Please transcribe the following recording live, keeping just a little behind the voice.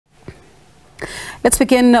Let's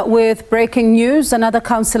begin with breaking news. Another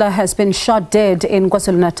councillor has been shot dead in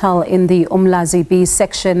KwaZulu-Natal in the Umlazi B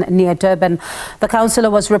section near Durban. The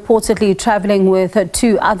councillor was reportedly travelling with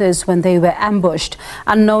two others when they were ambushed.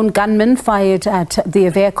 Unknown gunmen fired at the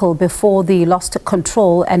vehicle before they lost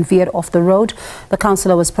control and veered off the road. The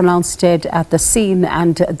councillor was pronounced dead at the scene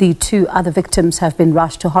and the two other victims have been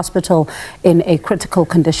rushed to hospital in a critical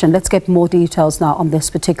condition. Let's get more details now on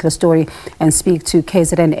this particular story and speak to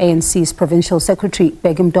KZN ANC's Provincial Secretary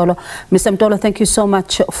Bheki Mtolo. Mr. Mtolo, thank you so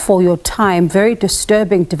much for your time. Very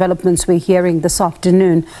disturbing developments we're hearing this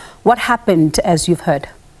afternoon. What happened, as you've heard?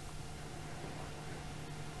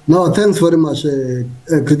 No, thanks very much.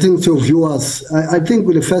 Greetings to viewers. I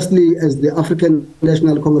think, firstly, as the African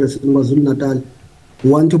National Congress in KwaZulu-Natal,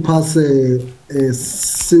 want to pass a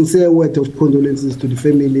sincere word of condolences to the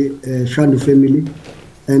family, Shandu family,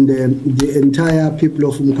 and the entire people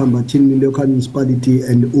of Mkambatini local municipality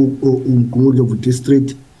and Umgulovu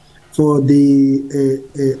district for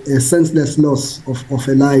the senseless loss of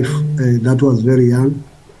a life that was very young.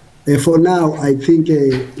 For now, I think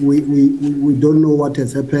we don't know what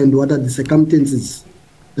has happened. What are the circumstances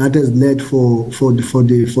that has led for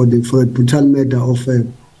the brutal murder of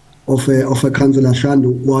a councillor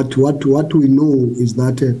Shandu? What we know is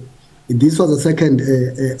that this was a second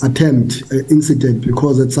attempt incident,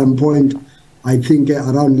 because at some point, I think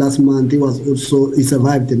around last month, he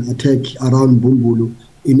survived an attack around Bumbulu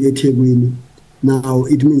in eThekwini. Now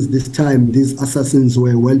it means this time these assassins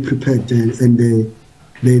were well prepared and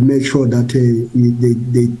they made sure that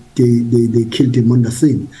they killed him on the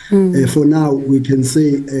scene. For now, we can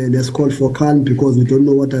say let's call for calm, because we don't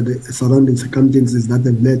know what are the surrounding circumstances that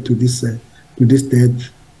have led to this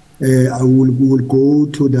death. I will go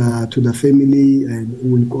to the family, and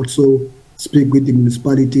we will also speak with the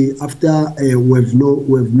municipality after we've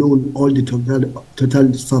known all the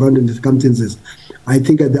total surrounding circumstances. I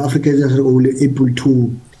think the African Union will be able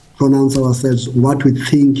to pronounce ourselves what we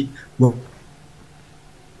think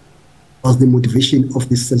was the motivation of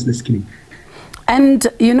this senseless killing. And,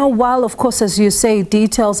 you know, while, of course, as you say,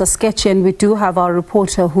 details are sketchy and we do have our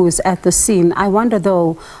reporter who is at the scene, I wonder,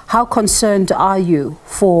 though, how concerned are you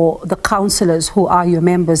for the councillors who are your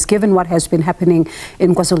members, given what has been happening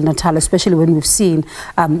in KwaZulu-Natal, especially when we've seen,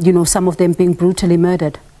 you know, some of them being brutally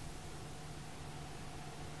murdered?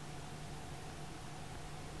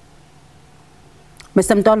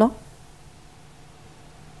 Mr. Mtolo?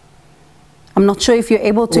 I'm not sure if you're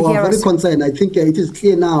able to hear us. I'm very concerned. I think it is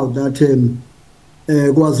clear now that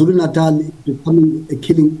KwaZulu-Natal is becoming a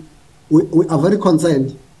killing. We are very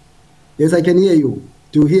concerned. Yes, I can hear you.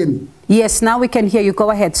 Do you hear me? Yes, now we can hear you. Go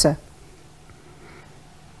ahead, sir.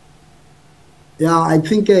 Yeah, I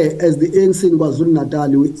think as the ANC in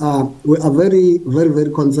KwaZulu-Natal, we are very, very,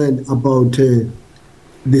 very concerned about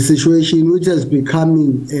the situation which is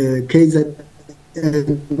becoming KZN,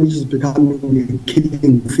 which is becoming a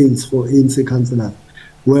killing fields for ANC councillors.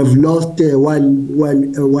 We have lost while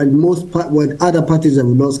other parties have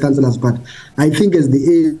lost councillors, but I think as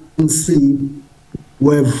the ANC,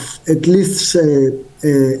 we've at least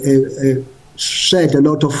shared a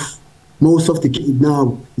lot of most of the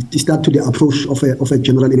now start to the approach of a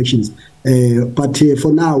general elections. But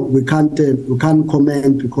for now we can't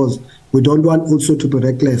comment, because we don't want also to be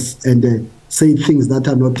reckless and say things that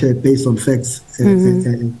are not based on facts.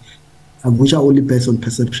 Which are only based on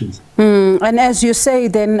perceptions. And as you say,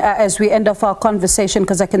 then, as we end off our conversation,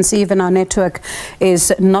 because I can see even our network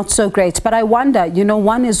is not so great, but I wonder, you know,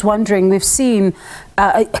 one is wondering, we've seen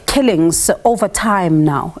killings over time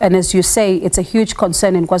now, and as you say, it's a huge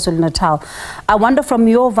concern in KwaZulu-Natal. I wonder, from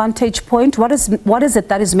your vantage point, what is it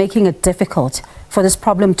that is making it difficult for this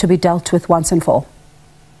problem to be dealt with once and for all?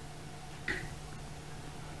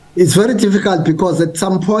 It's very difficult, because at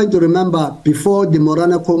some point, remember, before the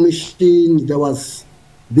Morana Commission, there was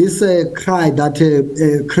this cry that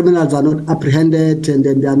criminals are not apprehended and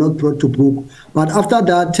then they are not brought to book. But after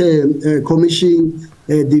that commission,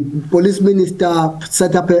 the police minister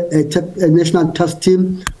set up a national task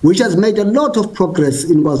team, which has made a lot of progress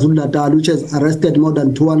in KwaZulu-Natal, which has arrested more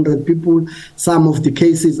than 200 people. Some of the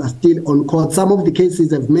cases are still on court. Some of the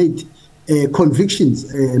cases have made convictions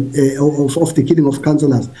of the killing of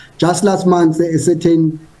councillors. Just last month, a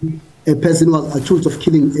certain person was accused of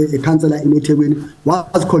killing a councillor in eThekwini,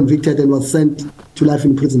 was convicted and was sent to life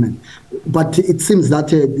imprisonment. But it seems that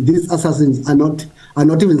these assassins are not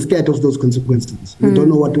even scared of those consequences. We don't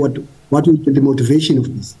know what will be the motivation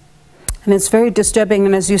of this. And it's very disturbing,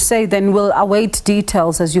 and as you say, then we'll await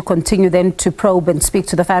details as you continue then to probe and speak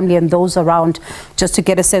to the family and those around, just to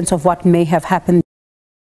get a sense of what may have happened.